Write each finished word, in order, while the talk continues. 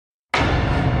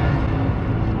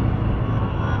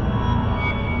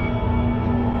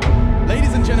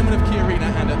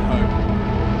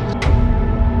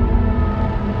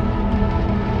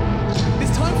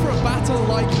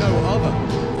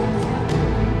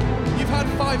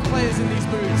5 players in these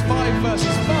booths, 5 versus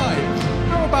 5.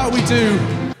 How about we do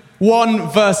 1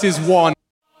 versus 1?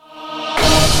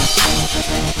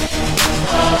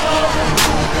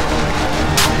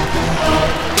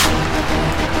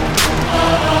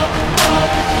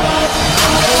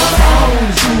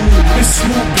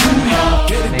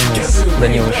 My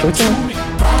name is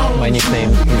Dendi. My nickname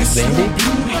is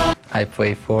Dendi. I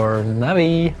play for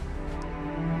Navi.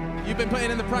 You've been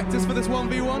putting in the practice for this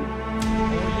 1v1? Oh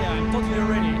yeah, I'm totally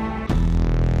ready.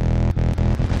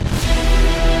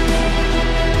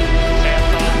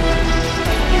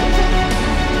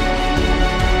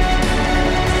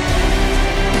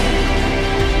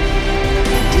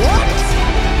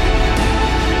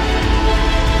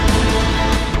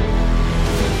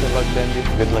 Good luck, Dendi.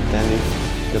 Good luck, Dendi.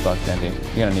 Good luck, Dendi.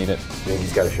 You're gonna need it. You think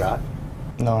he's got a shot?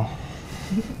 No.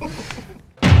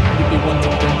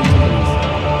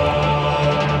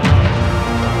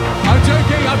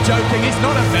 I'm joking, it's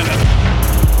not a feather.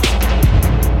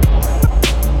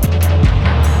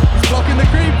 He's blocking the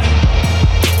creep.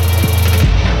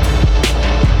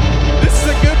 This is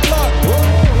a good block. Whoa,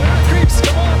 creeps,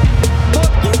 come on. Look,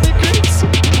 give me creeps.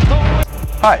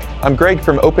 Hi, I'm Greg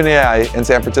from OpenAI in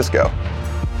San Francisco.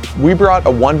 We brought a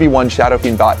 1v1 Shadow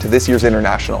Fiend bot to this year's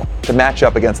International to match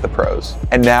up against the pros.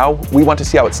 And now we want to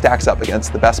see how it stacks up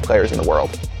against the best players in the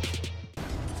world.